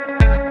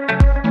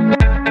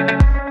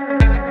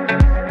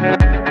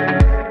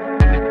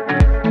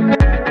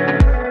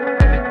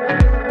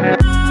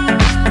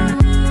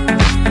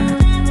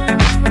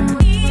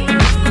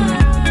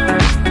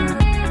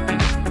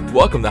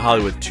Welcome to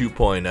Hollywood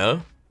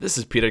 2.0. This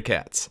is Peter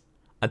Katz.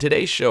 On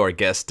today's show, our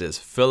guest is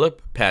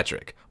Philip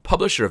Patrick,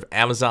 publisher of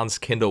Amazon's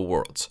Kindle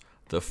Worlds,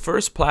 the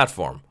first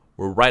platform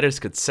where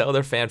writers could sell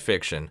their fan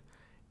fiction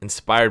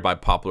inspired by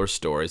popular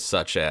stories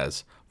such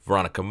as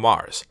Veronica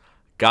Mars,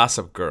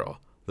 Gossip Girl,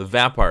 The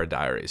Vampire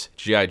Diaries,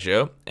 G.I.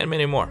 Joe, and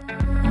many more.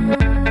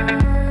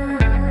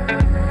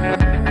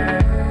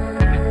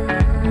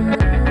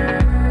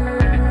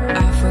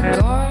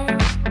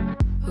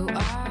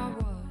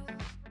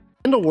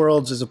 Kindle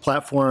Worlds is a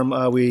platform.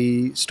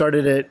 We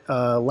started it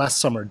last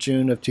summer,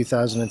 June of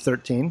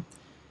 2013.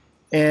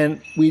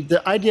 And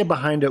the idea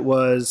behind it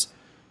was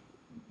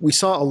we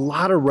saw a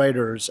lot of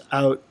writers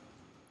out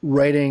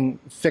writing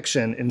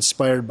fiction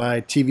inspired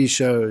by TV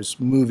shows,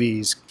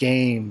 movies,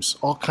 games,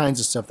 all kinds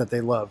of stuff that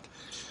they loved.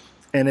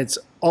 And it's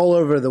all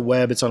over the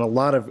web. It's on a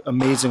lot of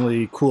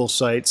amazingly cool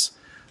sites.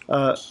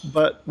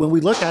 But when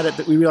we look at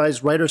it, we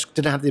realized writers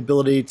didn't have the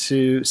ability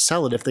to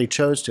sell it if they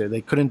chose to.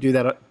 They couldn't do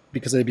that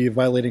because they'd be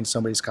violating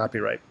somebody's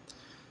copyright.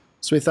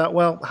 So we thought,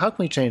 well, how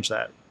can we change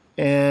that?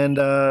 And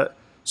so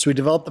we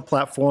developed the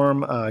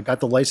platform, got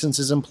the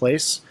licenses in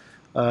place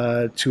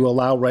to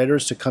allow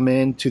writers to come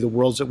into the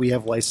worlds that we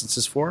have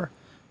licenses for,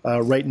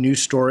 write new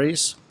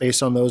stories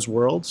based on those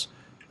worlds,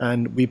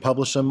 and we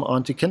publish them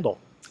onto Kindle.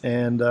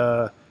 And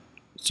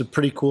it's a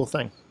pretty cool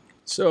thing.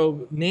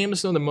 So name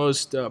some of the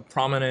most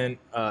prominent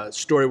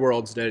story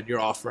worlds that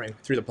you're offering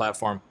through the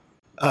platform.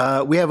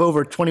 We have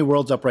over 20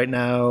 worlds up right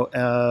now,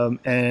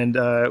 and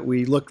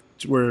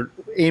we're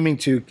aiming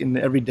to, and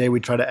every day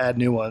we try to add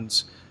new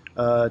ones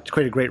to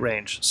create a great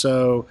range.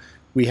 So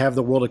we have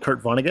the world of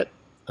Kurt Vonnegut,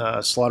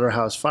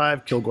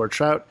 Slaughterhouse-5, Kilgore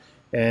Trout,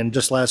 and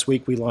just last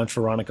week we launched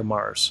Veronica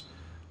Mars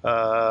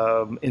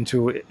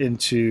into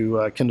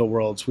Kindle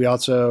Worlds. We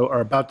also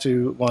are about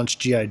to launch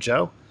G.I.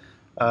 Joe.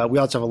 We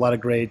also have a lot of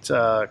great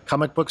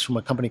comic books from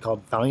a company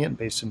called Valiant,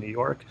 based in New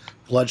York,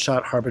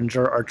 Bloodshot,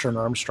 Harbinger, Archer and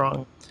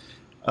Armstrong.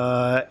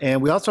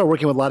 And we also are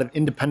working with a lot of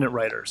independent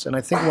writers. And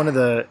I think one of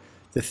the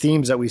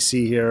themes that we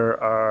see here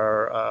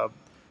are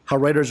how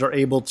writers are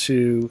able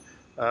to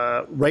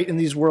write in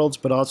these worlds,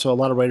 but also a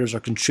lot of writers are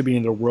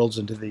contributing their worlds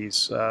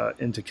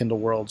into Kindle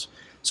Worlds.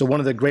 So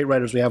one of the great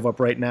writers we have up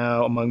right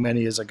now, among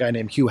many, is a guy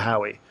named Hugh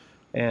Howey.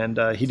 And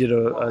he did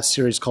a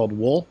series called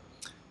Wool,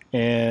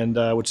 and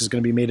which is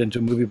going to be made into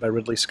a movie by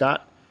Ridley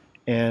Scott.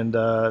 And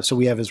so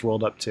we have his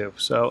world up too.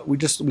 So we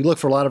look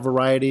for a lot of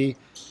variety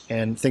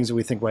and things that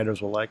we think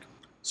writers will like.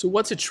 So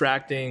what's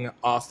attracting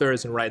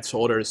authors and rights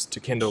holders to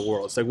Kindle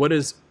Worlds? Like what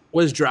is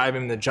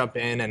driving them to jump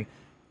in and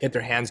get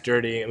their hands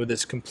dirty with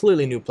this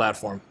completely new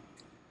platform?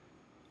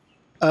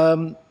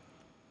 I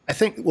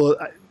think,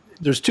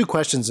 there's two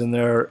questions in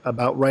there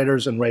about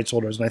writers and rights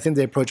holders, and I think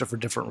they approach it for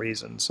different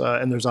reasons.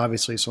 And there's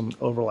obviously some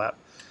overlap.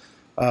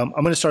 I'm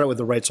going to start out with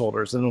the rights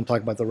holders, then we'll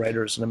talk about the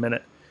writers in a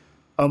minute.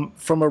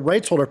 From a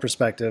rights holder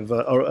perspective,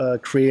 a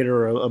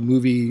creator, a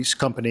movies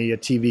company, a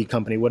TV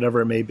company,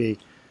 whatever it may be,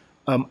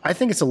 I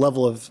think it's a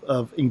level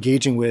of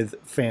engaging with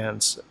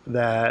fans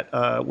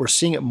that we're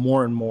seeing it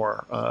more and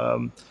more.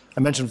 I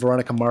mentioned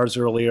Veronica Mars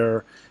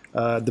earlier.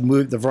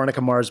 The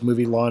Veronica Mars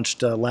movie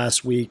launched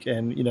last week,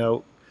 and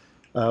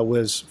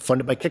was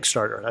funded by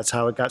Kickstarter. That's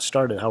how it got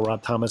started. How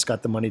Rob Thomas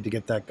got the money to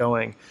get that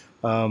going.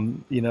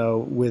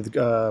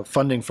 With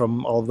funding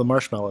from all of the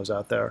marshmallows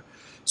out there.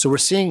 So we're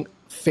seeing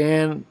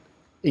fan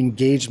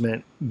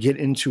engagement get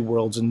into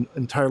worlds in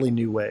entirely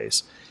new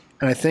ways,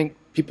 and I think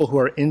people who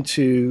are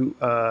into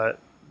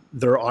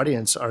their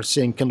audience are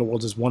seeing Kindle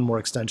Worlds as one more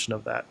extension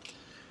of that.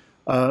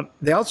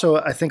 They also,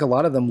 I think a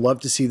lot of them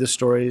love to see the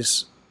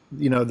stories.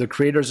 The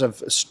creators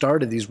have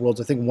started these worlds.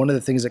 I think one of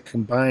the things that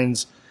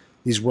combines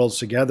these worlds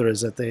together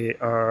is that they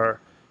are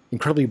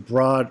incredibly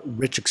broad,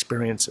 rich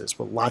experiences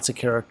with lots of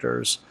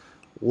characters,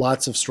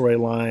 lots of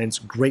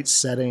storylines, great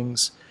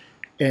settings.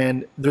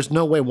 And there's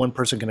no way one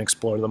person can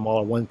explore them all,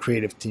 or one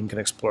creative team can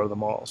explore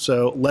them all.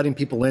 So letting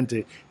people in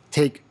to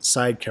take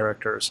side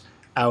characters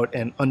out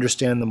and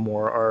understand them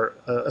more are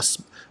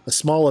a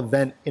small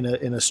event in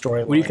a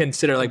storyline. Would you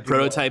consider like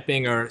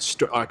prototyping or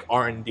like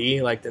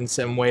R&D, like in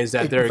some ways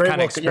that they're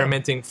kind of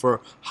experimenting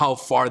for how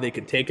far they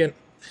could take it?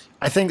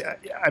 I think,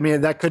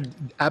 that could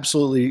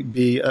absolutely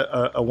be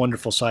a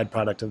wonderful side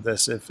product of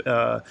this. If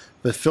the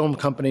film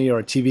company or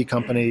a TV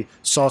company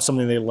saw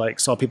something they like,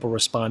 saw people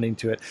responding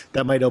to it,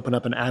 that might open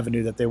up an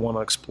avenue that they want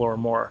to explore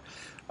more.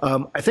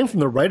 I think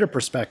from the writer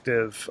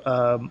perspective,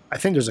 I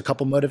think there's a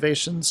couple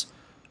motivations.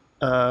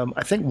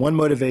 I think one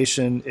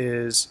motivation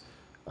is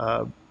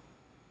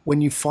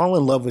when you fall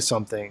in love with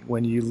something,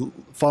 when you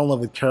fall in love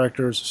with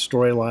characters,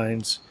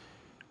 storylines,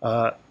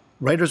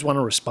 writers want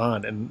to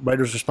respond, and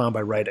writers respond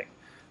by writing.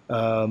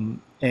 So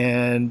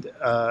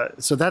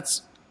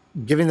that's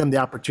giving them the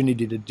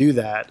opportunity to do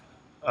that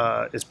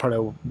is part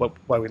of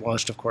why we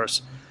launched, of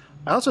course.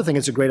 I also think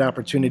it's a great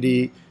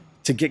opportunity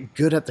to get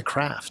good at the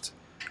craft.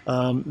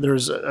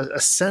 There's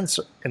a sense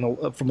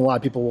from a lot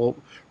of people, well,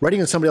 writing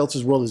in somebody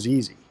else's world is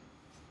easy.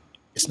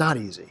 It's not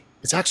easy.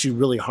 It's actually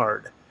really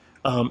hard.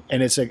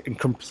 And it's a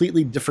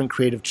completely different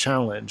creative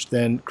challenge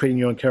than creating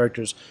your own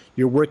characters.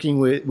 You're working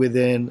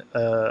within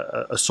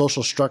a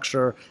social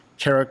structure,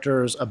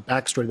 characters, a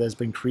backstory that has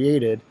been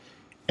created,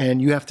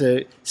 and you have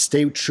to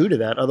stay true to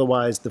that.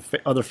 Otherwise,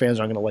 the other fans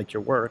aren't going to like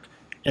your work.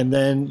 And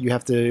then you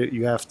have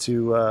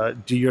to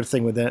do your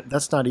thing with it.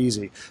 That's not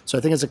easy. So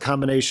I think it's a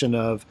combination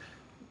of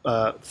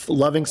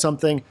loving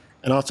something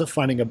and also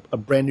finding a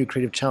brand new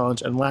creative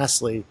challenge. And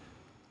lastly,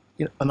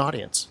 an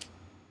audience.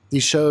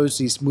 These shows,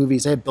 these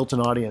movies, they have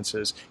built-in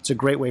audiences. It's a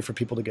great way for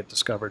people to get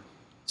discovered.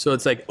 So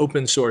it's like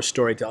open source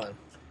storytelling.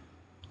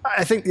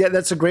 I think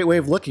that's a great way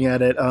of looking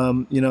at it.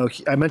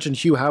 I mentioned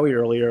Hugh Howey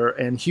earlier,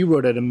 and Hugh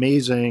wrote an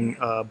amazing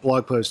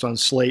blog post on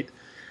Slate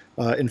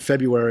in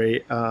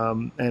February,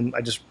 and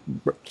I just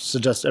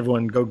suggest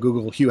everyone go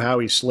Google Hugh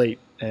Howey Slate,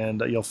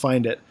 and you'll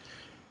find it.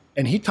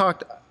 And he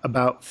talked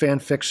about fan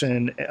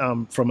fiction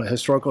from a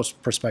historical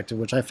perspective,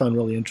 which I found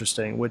really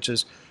interesting, which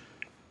is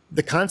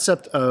the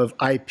concept of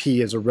IP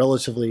is a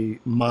relatively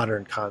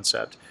modern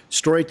concept.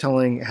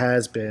 Storytelling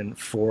has been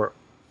for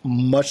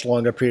much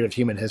longer period of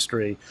human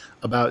history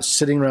about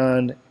sitting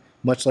around,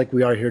 much like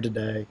we are here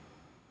today,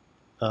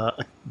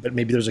 but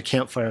maybe there's a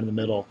campfire in the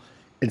middle,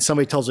 and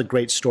somebody tells a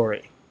great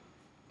story.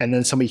 And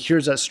then somebody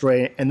hears that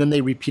story, and then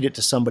they repeat it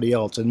to somebody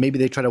else, and maybe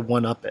they try to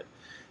one-up it.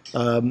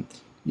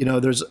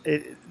 There's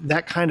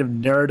that kind of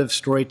narrative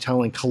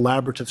storytelling,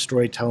 collaborative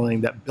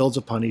storytelling that builds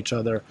upon each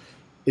other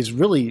is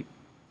really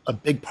a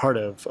big part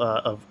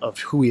of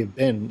who we have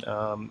been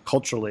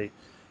culturally.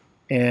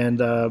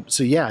 And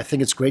I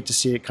think it's great to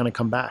see it kind of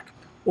come back.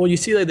 Well, you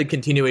see like the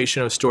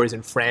continuation of stories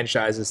and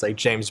franchises like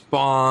James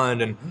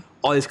Bond and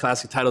all these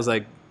classic titles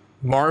like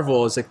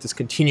Marvel is like this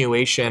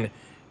continuation.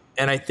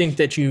 And I think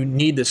that you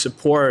need the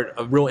support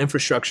of real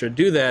infrastructure to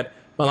do that.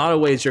 But in a lot of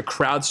ways, you're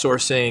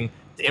crowdsourcing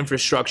the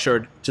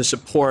infrastructure to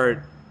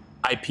support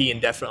IP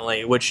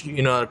indefinitely, which,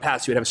 in the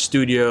past you would have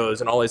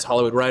studios and all these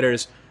Hollywood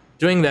writers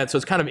doing that. So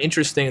it's kind of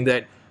interesting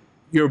that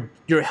you're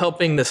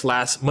helping this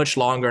last much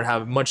longer and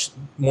have much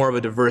more of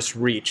a diverse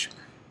reach.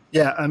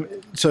 Yeah.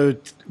 So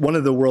one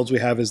of the worlds we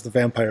have is the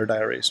Vampire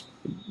Diaries.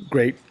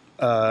 Great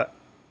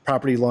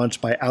property launched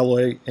by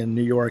Alloy in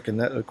New York, and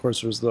that, of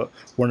course, was the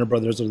Warner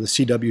Brothers or the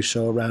CW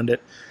show around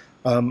it.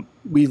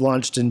 We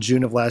launched in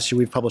June of last year.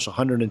 We've published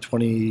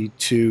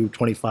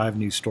 25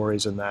 new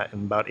stories in that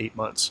in about 8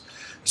 months.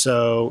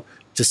 So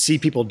to see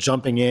people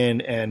jumping in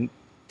and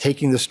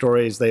taking the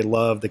stories they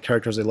love, the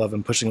characters they love,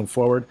 and pushing them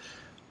forward,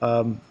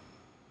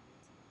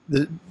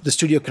 the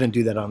studio couldn't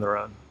do that on their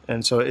own.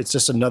 And so it's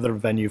just another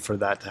venue for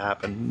that to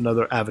happen,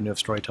 another avenue of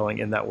storytelling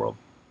in that world.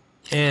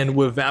 And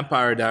with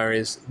Vampire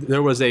Diaries,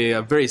 there was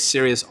a very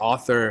serious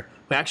author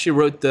who actually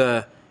wrote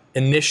the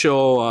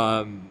initial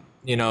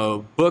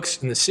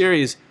books in the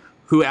series,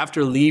 who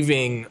after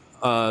leaving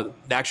the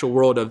actual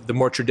world of the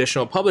more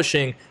traditional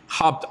publishing,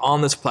 hopped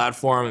on this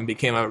platform and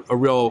became a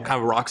real kind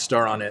of rock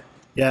star on it.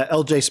 Yeah,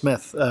 L.J.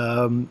 Smith.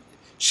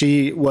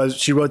 She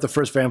wrote the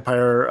first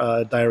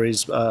Vampire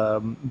Diaries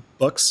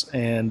books,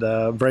 and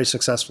very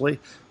successfully,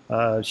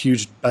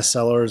 huge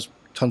bestsellers,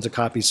 tons of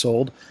copies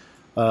sold,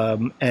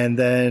 and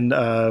then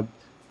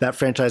that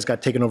franchise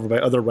got taken over by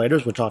other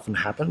writers, which often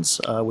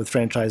happens with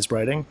franchise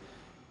writing,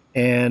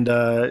 and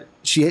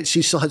she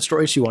still had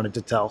stories she wanted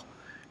to tell,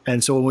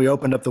 and so when we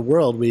opened up the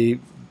world,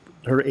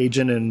 her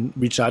agent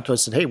reached out to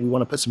us and said, "Hey, we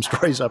want to put some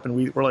stories up," and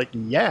we were like,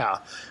 "Yeah,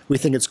 we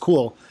think it's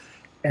cool."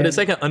 But it's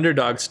like an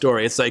underdog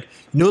story. It's like,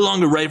 no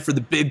longer write for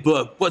the big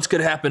book. What's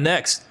going to happen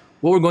next?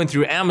 Well, we're going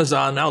through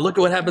Amazon now. Look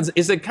at what happens.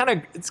 It's kind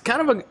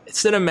of a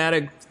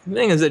cinematic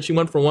thing. Is that she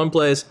went from one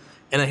place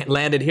and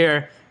landed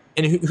here,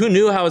 and who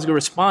knew how I was going to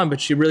respond? But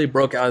she really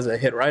broke out as a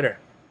hit writer.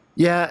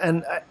 Yeah,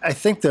 and I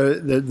think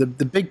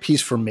the big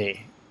piece for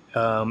me,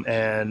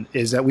 and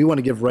is that we want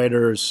to give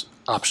writers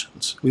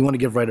options. We want to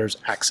give writers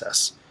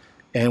access,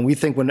 and we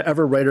think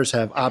whenever writers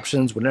have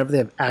options, whenever they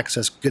have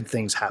access, good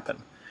things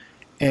happen.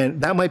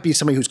 And that might be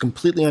somebody who's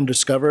completely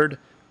undiscovered.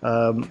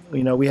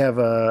 We have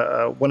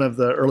one of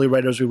the early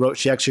writers we wrote.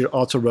 She actually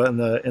also wrote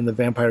in the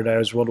Vampire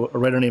Diaries world. A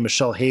writer named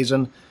Michelle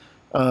Hazen.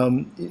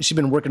 She's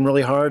been working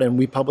really hard, and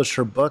we published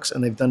her books,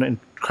 and they've done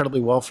incredibly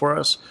well for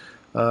us.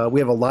 We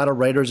have a lot of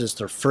writers. It's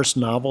their first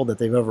novel that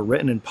they've ever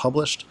written and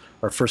published,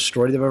 or first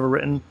story they've ever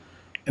written.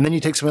 And then you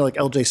take somebody like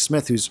L.J.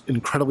 Smith, who's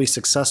incredibly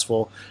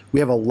successful. We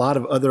have a lot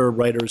of other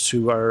writers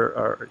who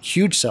are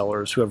huge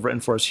sellers who have written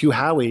for us. Hugh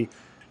Howey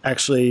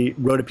actually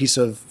wrote a piece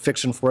of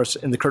fiction for us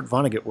in the Kurt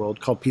Vonnegut world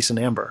called Peace and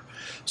Amber.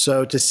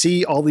 So to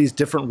see all these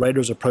different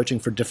writers approaching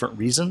for different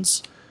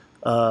reasons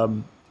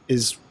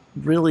is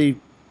really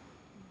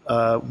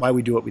why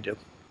we do what we do.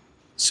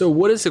 So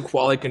what is the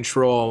quality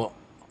control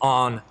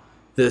on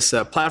this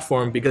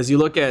platform? Because you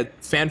look at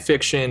fan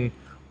fiction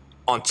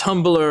on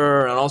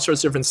Tumblr and all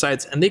sorts of different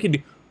sites, and they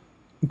could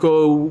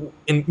go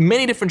in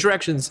many different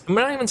directions. I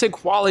might not even say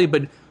quality,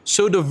 but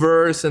so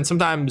diverse and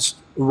sometimes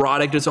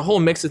erotic. There's a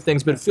whole mix of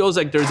things, but it feels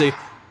like there's a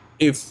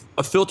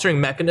filtering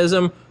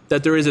mechanism,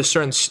 that there is a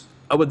certain,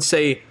 I would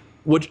say,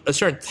 a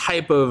certain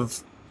type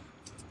of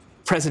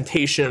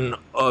presentation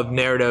of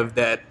narrative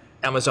that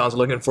Amazon's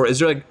looking for? Is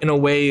there like in a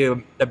way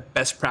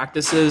best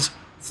practices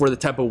for the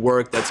type of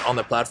work that's on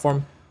the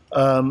platform?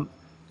 A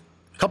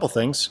couple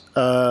things.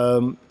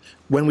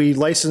 When we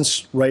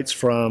license rights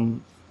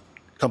from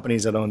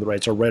companies that own the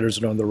rights or writers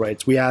that own the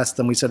rights, we asked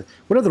them, we said,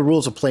 what are the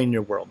rules of play in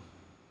your world?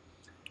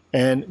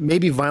 And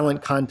maybe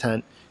violent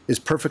content is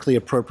perfectly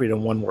appropriate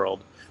in one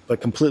world, but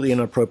completely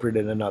inappropriate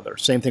in another.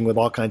 Same thing with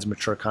all kinds of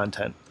mature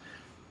content.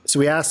 So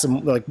we asked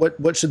them, like,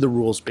 what should the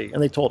rules be?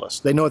 And they told us.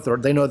 They know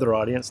their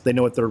audience. They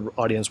know what their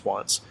audience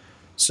wants.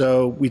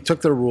 So we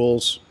took their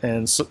rules,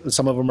 and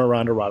some of them are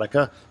around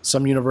erotica.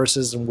 Some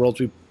universes and worlds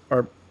we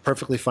are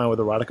perfectly fine with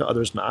erotica,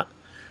 others not.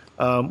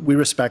 We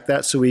respect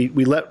that. So we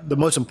let the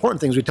most important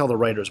things, we tell the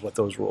writers what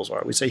those rules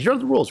are. We say, here are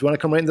the rules. You want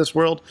to come right in this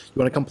world? You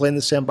want to come play in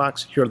this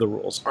sandbox? Here are the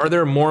rules. Are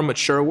there more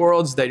mature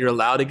worlds that you're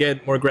allowed to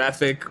get more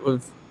graphic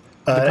with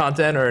the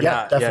content or yeah,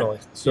 not? Definitely.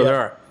 Yeah, so there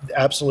are.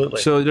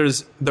 Absolutely. So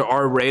there's the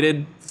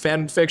R-rated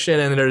fan fiction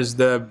and there's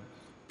the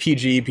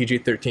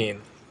PG-13.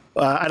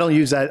 I don't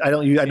use that.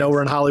 I know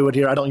we're in Hollywood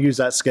here. I don't use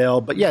that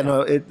scale, but yeah,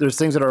 no. There's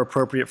things that are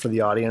appropriate for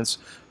the audience.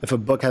 If a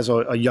book has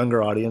a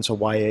younger audience, a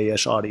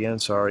YA-ish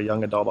audience, or a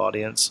young adult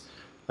audience,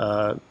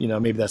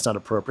 maybe that's not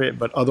appropriate.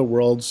 But other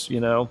worlds,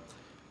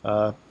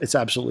 it's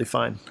absolutely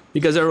fine.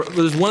 Because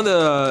there's one of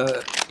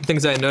the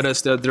things I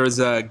noticed that there was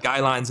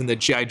guidelines in the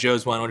G.I.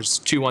 Joe's one, which is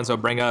two ones I'll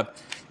bring up.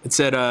 It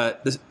said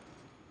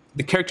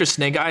the character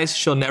Snake Eyes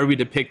shall never be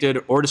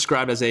depicted or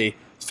described as a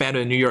fan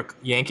of the New York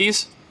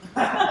Yankees.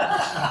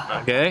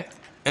 Okay.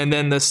 And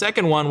then the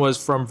second one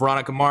was from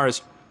Veronica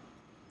Mars.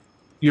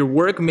 Your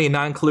work may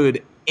not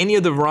include any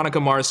of the Veronica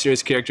Mars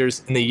series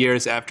characters in the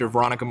years after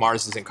Veronica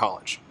Mars is in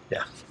college.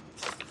 Yeah.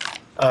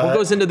 What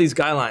goes into these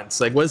guidelines?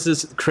 Like, what's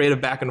this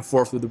creative back and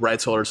forth with the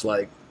rights holders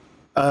like?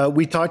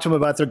 We talked to them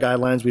about their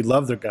guidelines. We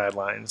love their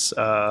guidelines.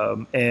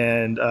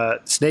 And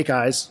Snake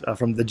Eyes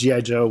from the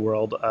G.I. Joe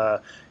world,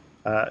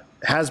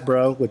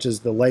 Hasbro, which is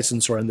the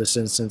licensor in this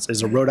instance,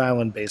 is a Rhode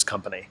Island-based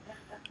company.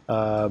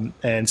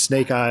 And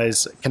Snake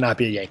Eyes cannot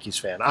be a Yankees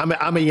fan.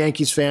 I'm a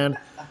Yankees fan,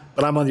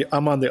 but I'm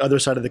on the other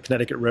side of the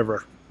Connecticut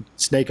River.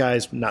 Snake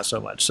Eyes, not so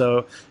much.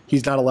 So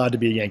he's not allowed to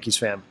be a Yankees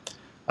fan.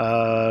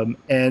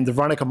 And the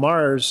Veronica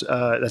Mars,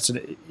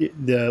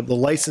 the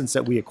license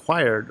that we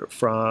acquired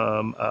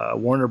from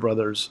Warner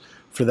Brothers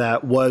for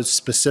that was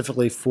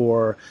specifically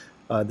for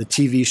the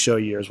TV show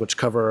years, which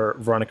cover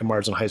Veronica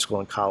Mars in high school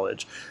and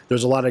college.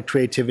 There's a lot of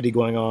creativity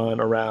going on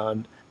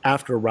around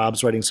after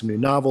Rob's writing some new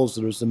novels.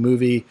 There's the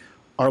movie.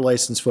 Our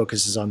license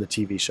focuses on the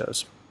TV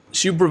shows.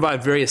 So you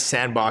provide various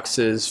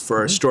sandboxes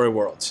for story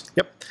worlds.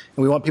 Yep.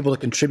 And we want people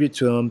to contribute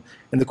to them.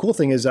 And the cool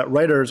thing is that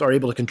writers are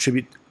able to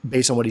contribute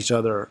based on what each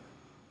other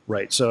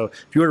write. So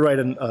if you were to write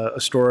a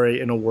story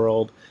in a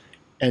world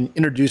and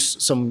introduce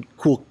some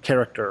cool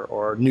character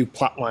or new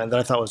plot line that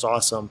I thought was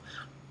awesome,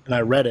 and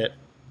I read it,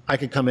 I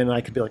could come in and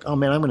I could be like, oh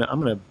man, I'm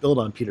gonna build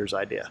on Peter's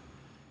idea.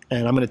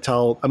 And I'm going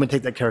to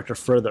take that character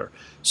further.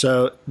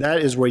 So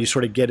that is where you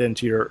sort of get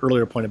into your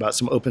earlier point about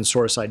some open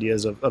source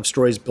ideas of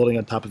stories building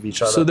on top of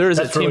each other. So there's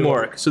a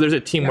teamwork. So there's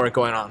a teamwork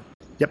going on.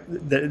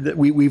 Yep.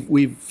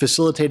 We've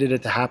facilitated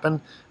it to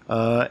happen,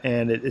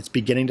 and it's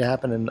beginning to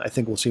happen, and I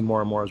think we'll see more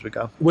and more as we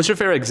go. What's your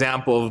favorite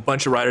example of a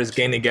bunch of writers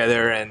getting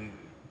together and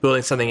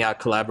building something out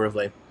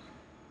collaboratively?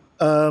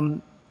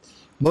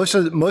 Most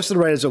of the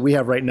writers that we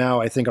have right now,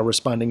 I think, are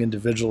responding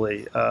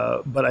individually.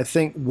 But I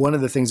think one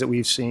of the things that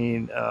we've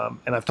seen,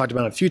 and I've talked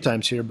about it a few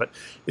times here, but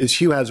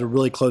is Hugh has a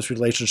really close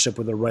relationship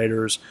with the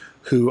writers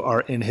who are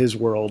in his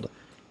world,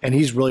 and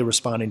he's really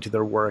responding to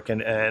their work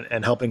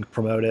and helping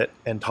promote it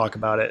and talk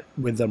about it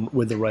with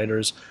the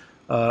writers.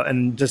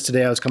 And just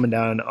today I was coming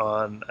down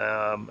on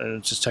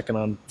and just checking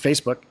on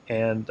Facebook,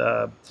 and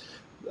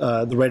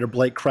the writer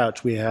Blake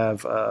Crouch, we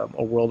have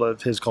a world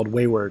of his called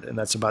Wayward, and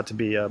that's about to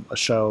be a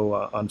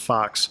show on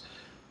Fox.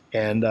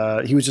 And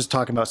he was just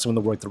talking about some of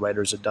the work the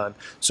writers had done.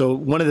 So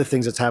one of the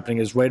things that's happening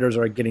is writers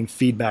are getting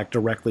feedback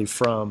directly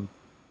from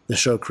the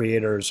show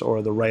creators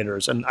or the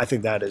writers. And I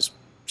think that is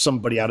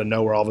somebody out of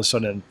nowhere all of a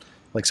sudden,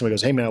 like somebody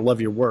goes, hey man, I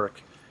love your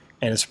work.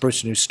 And it's a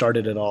person who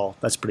started it all.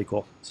 That's pretty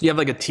cool. So you have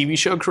like a TV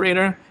show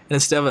creator, and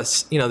instead of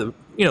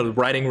the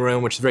writing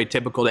room, which is very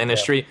typical to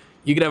industry,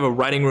 you could have a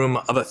writing room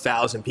of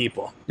 1,000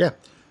 people. Yeah,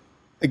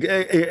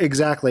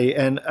 exactly.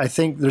 And I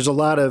think there's a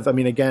lot of,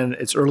 again,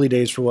 it's early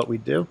days for what we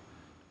do.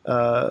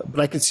 But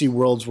I could see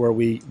worlds where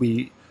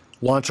we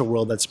launch a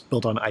world that's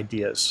built on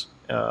ideas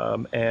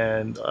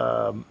and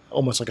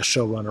almost like a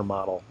showrunner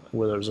model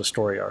where there's a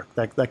story arc.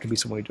 That could be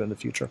something we do in the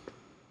future.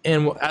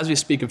 And as we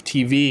speak of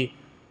TV,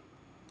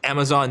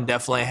 Amazon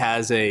definitely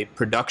has a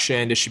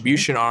production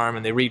distribution arm,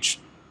 and they reach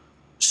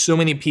so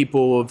many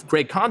people with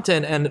great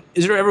content. And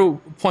is there ever a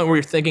point where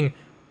you're thinking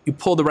you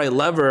pull the right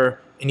lever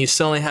and you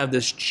suddenly have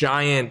this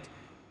giant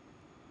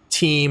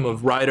team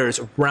of writers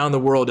around the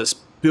world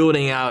just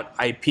building out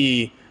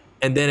IP,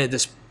 and then it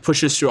just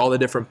pushes through all the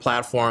different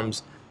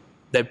platforms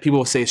that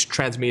people say is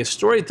transmedia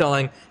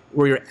storytelling,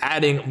 where you're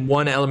adding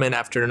one element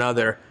after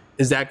another?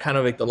 Is that kind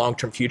of like the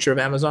long-term future of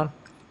Amazon?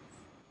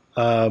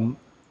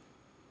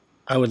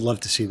 I would love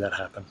to see that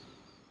happen.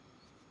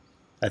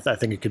 I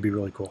think it could be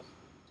really cool.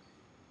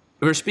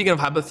 we're speaking of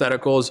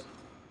hypotheticals,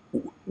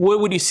 what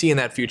would you see in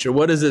that future?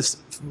 What would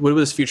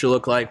this future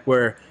look like?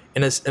 Where,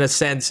 in a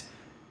sense,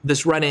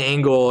 this writing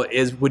angle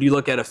is, would you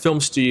look at a film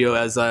studio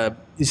as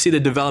you see the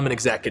development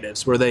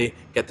executives where they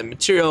get the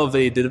material,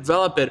 they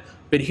develop it,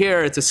 but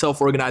here it's a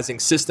self-organizing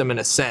system in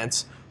a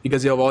sense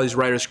because you have all these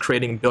writers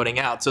creating and building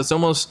out. So it's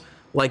almost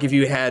like if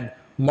you had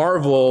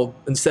Marvel,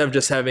 instead of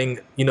just having,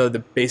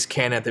 the base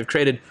canon that they've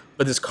created,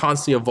 but this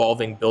constantly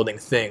evolving building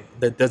thing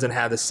that doesn't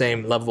have the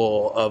same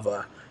level of,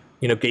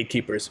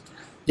 gatekeepers.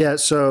 Yeah,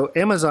 so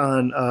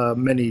Amazon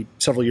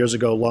several years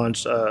ago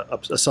launched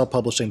a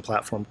self-publishing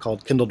platform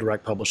called Kindle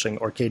Direct Publishing,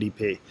 or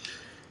KDP.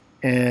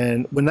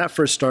 And when that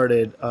first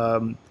started,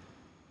 a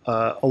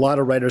lot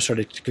of writers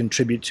started to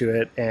contribute to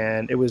it,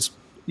 and it was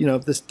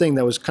this thing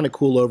that was kind of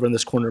cool over in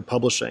this corner of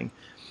publishing.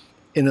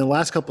 In the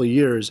last couple of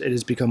years, it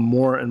has become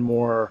more and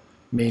more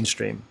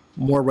mainstream.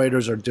 More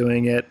writers are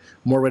doing it.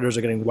 More writers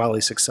are getting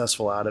wildly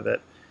successful out of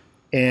it.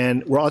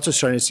 And we're also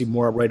starting to see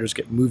more writers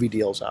get movie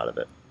deals out of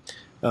it.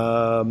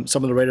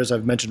 Some of the writers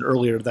I've mentioned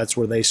earlier, that's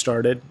where they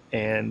started,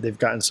 and they've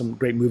gotten some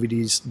great movie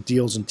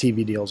deals and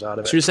TV deals out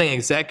of it. So you're saying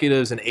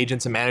executives and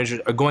agents and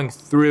managers are going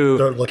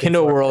through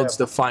Kindle Worlds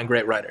to find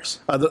great writers?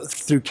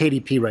 Through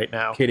KDP right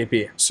now.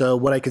 KDP. So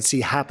what I could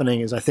see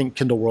happening is I think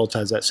Kindle Worlds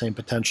has that same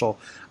potential.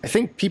 I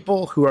think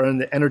people who are in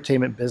the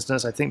entertainment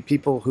business, I think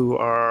people who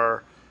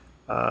are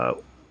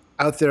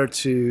out there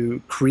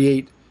to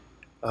create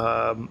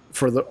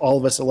for all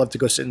of us that love to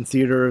go sit in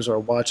theaters or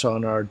watch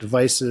on our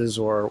devices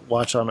or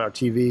watch on our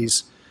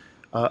TVs,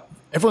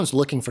 everyone's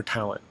looking for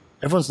talent.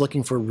 Everyone's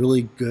looking for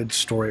really good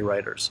story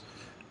writers.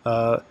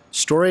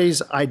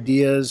 Stories,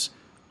 ideas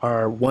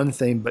are one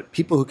thing, but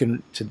people who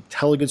can to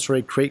tell a good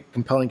story, create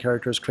compelling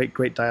characters, create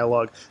great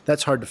dialogue,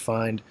 that's hard to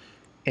find.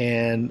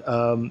 And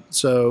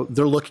so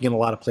they're looking in a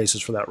lot of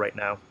places for that right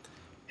now.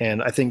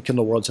 And I think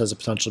Kindle Worlds has the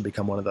potential to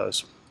become one of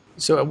those.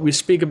 So we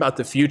speak about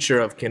the future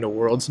of Kindle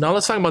Worlds. Now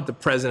let's talk about the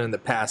present and the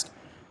past.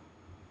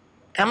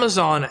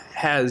 Amazon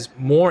has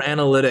more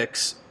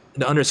analytics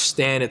to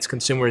understand its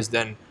consumers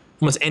than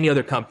almost any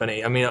other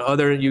company. I mean,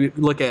 you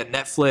look at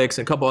Netflix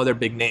and a couple other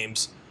big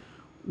names.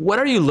 What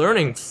are you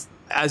learning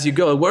as you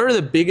go? What are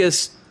the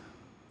biggest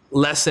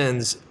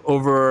lessons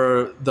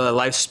over the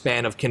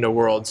lifespan of Kindle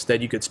Worlds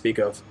that you could speak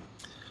of?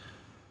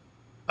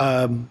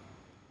 I'm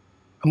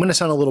going to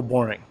sound a little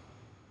boring,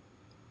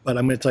 but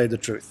I'm going to tell you the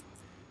truth.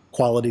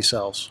 Quality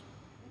sells.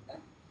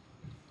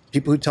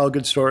 People who tell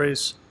good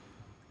stories,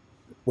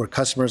 where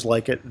customers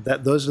like it,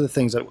 those are the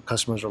things that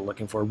customers are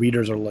looking for,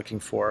 readers are looking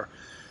for.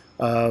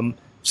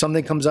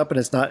 Something comes up and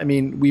it's not. I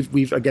mean, we've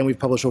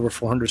published over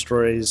 400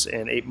 stories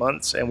in 8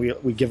 months, and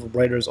we give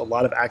writers a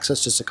lot of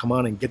access just to come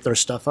on and get their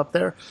stuff up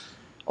there.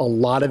 A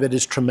lot of it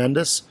is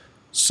tremendous.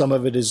 Some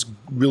of it is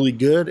really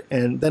good,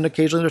 and then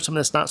occasionally there's something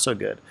that's not so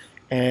good.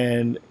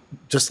 And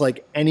just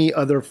like any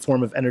other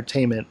form of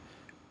entertainment,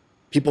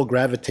 people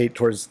gravitate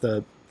towards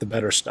the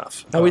better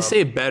stuff. Now we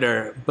say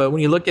better, but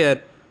when you look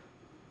at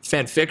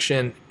fan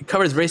fiction, it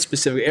covers very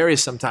specific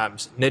areas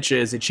sometimes.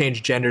 Niches, they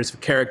change genders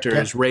of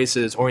characters,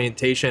 races,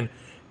 orientation.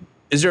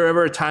 Is there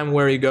ever a time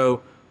where you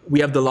go,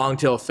 we have the long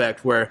tail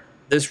effect where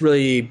this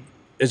really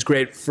is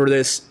great for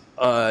this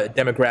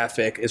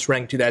demographic, it's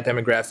ranked to that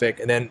demographic,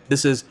 and then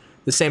this is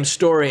the same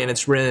story and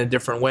it's written in a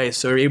different way.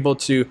 So you're able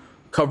to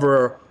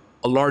cover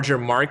a larger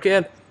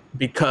market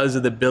because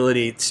of the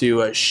ability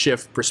to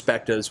shift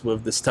perspectives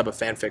with this type of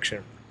fan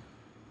fiction?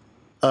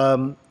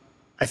 I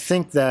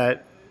think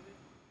that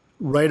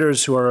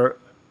writers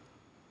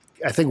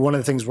I think one of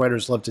the things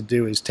writers love to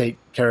do is take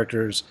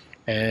characters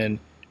and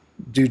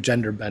do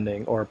gender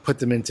bending or put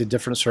them into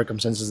different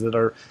circumstances that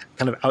are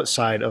kind of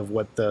outside of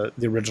what the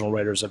original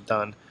writers have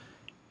done.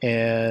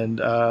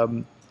 And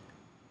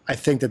I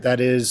think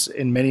that is,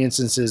 in many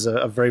instances,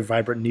 a very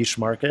vibrant niche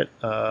market.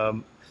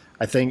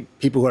 I think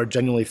people who are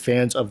genuinely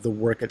fans of the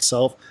work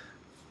itself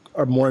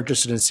are more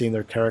interested in seeing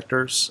their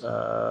characters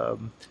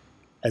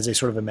as they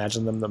sort of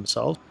imagine them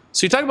themselves.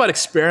 So you talk about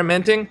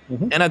experimenting,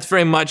 and that's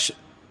very much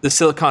the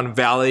Silicon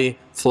Valley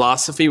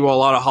philosophy, where a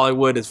lot of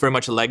Hollywood is very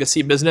much a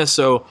legacy business.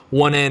 So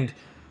one end,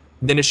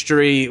 the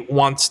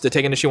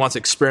tech industry wants to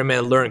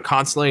experiment, learn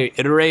constantly,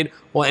 iterate,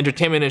 while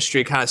entertainment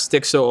industry kind of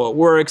sticks so it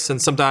works,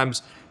 and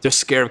sometimes they're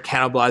scared of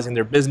cannibalizing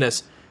their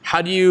business.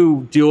 How do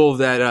you deal with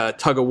that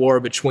tug of war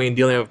between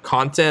dealing with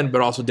content but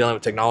also dealing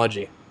with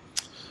technology?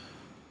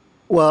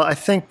 Well, I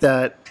think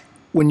that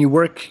when you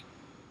work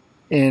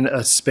in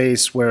a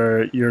space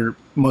where your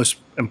most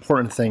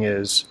important thing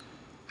is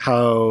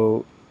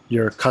how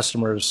your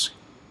customers,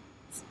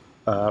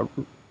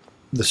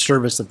 the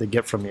service that they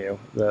get from you,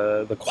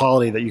 the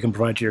quality that you can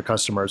provide to your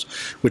customers,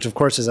 which of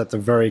course is at the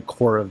very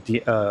core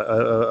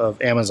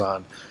of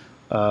Amazon.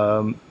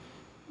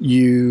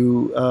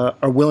 You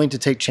are willing to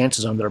take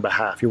chances on their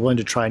behalf. You're willing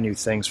to try new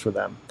things for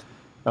them.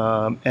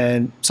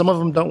 And some of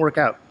them don't work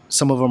out.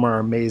 Some of them are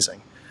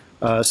amazing.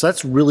 So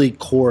that's really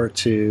core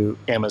to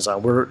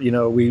Amazon. We're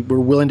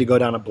willing to go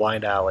down a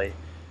blind alley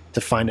to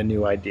find a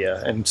new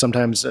idea. And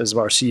sometimes, as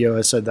our CEO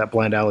has said, that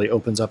blind alley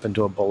opens up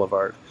into a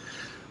boulevard.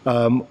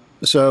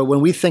 So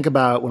when I think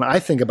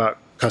about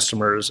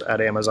customers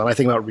at Amazon. I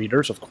think about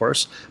readers, of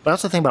course, but I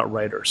also think about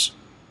writers.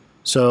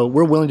 So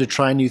we're willing to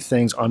try new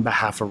things on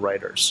behalf of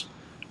writers.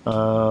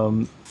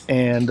 There's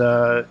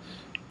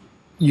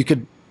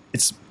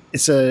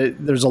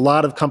a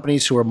lot of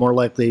companies who are more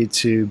likely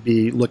to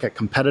look at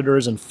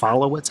competitors and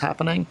follow what's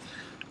happening.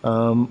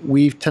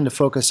 We tend to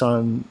focus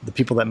on the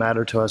people that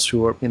matter to us,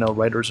 who are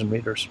writers and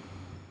readers.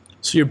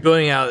 So you're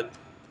building out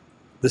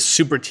the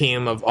super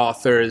team of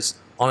authors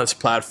on this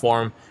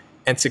platform,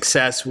 and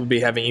success would be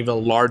having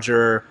even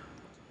larger,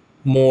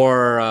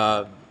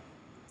 more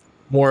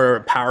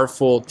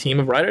powerful team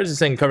of writers. You're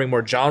saying covering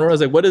more genres.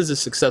 Like, what does the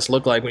success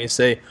look like when you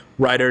say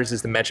writers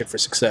is the metric for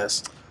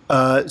success?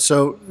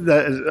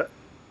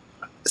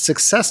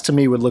 Success to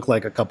me would look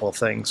like a couple of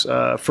things.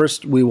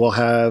 First, we will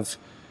have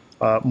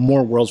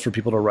more worlds for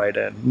people to write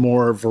in,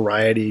 more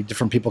variety,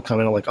 different people come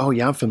in and like, oh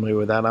yeah, I'm familiar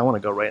with that. I want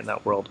to go write in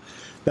that world.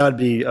 That would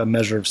be a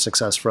measure of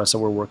success for us that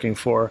we're working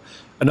for.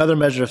 Another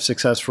measure of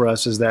success for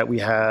us is that we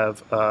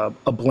have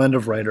a blend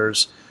of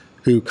writers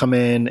who come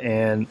in,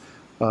 and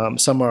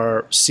some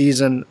are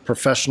seasoned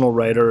professional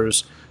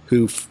writers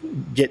who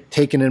get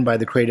taken in by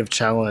the creative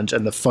challenge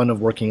and the fun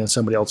of working in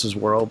somebody else's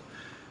world.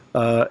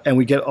 And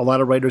we get a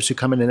lot of writers who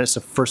come in and it's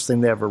the first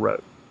thing they ever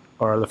wrote,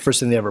 or the first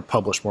thing they ever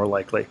published, more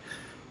likely.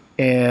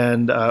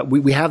 And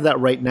we have that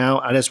right now.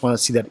 I just want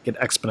to see that get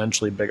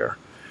exponentially bigger.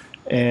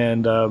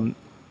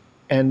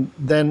 And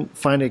then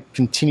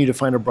continue to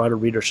find a broader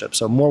readership.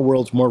 So more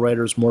worlds, more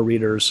writers, more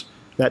readers.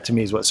 That to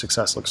me is what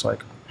success looks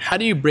like. How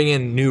do you bring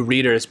in new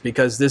readers?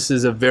 Because this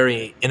is a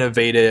very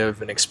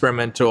innovative and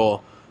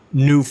experimental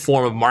new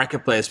form of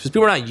marketplace. Because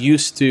people are not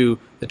used to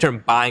the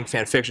term buying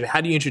fan fiction.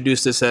 How do you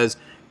introduce this as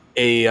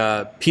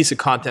a piece of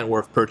content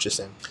worth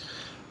purchasing?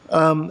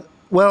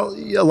 Well,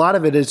 a lot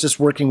of it is just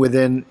working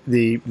within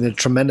the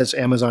tremendous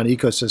Amazon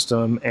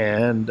ecosystem,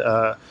 and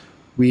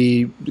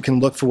we can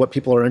look for what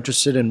people are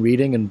interested in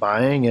reading and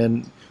buying,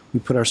 and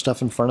we put our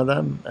stuff in front of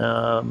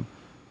them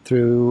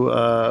through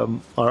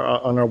on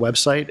our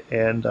website,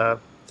 and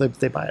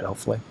they buy it,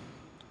 hopefully.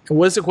 And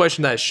what's the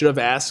question that I should have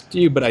asked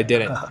you, but I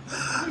didn't?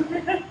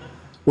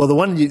 Well, the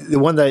one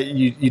that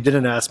you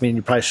didn't ask me, and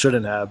you probably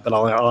shouldn't have, but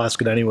I'll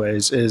ask it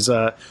anyways, is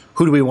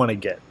who do we want to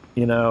get?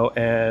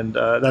 And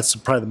that's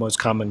probably the most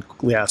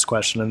commonly asked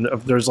question. And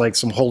there's like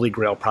some holy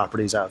grail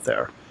properties out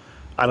there.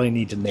 I don't even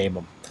need to name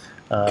them.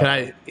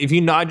 If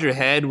you nod your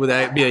head, would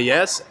that be a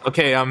yes?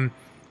 Okay,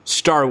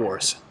 Star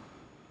Wars.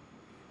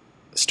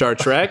 Star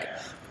Trek?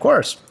 Of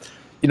course.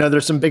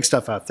 There's some big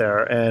stuff out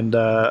there, and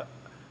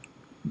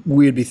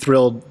we'd be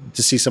thrilled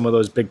to see some of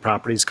those big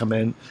properties come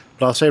in.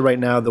 But I'll say right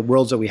now, the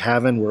worlds that we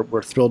have in,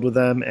 we're thrilled with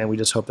them, and we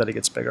just hope that it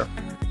gets bigger.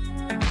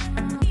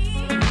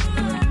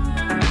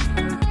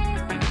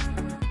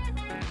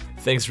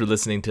 Thanks for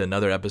listening to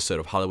another episode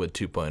of Hollywood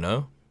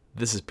 2.0.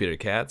 This is Peter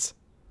Katz.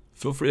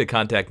 Feel free to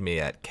contact me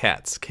at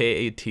Katz,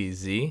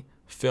 K-A-T-Z,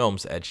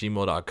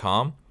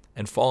 films@gmail.com,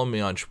 and follow me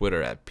on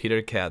Twitter at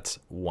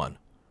PeterKatz1.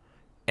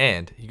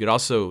 And you could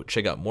also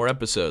check out more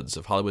episodes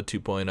of Hollywood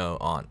 2.0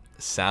 on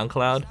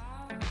SoundCloud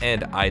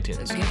and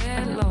iTunes. So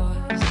get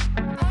lost.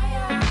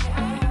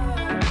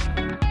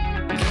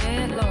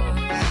 Get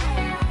lost.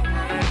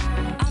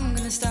 I'm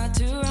gonna start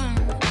to run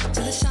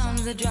to the sound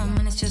of the drum,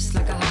 and it's just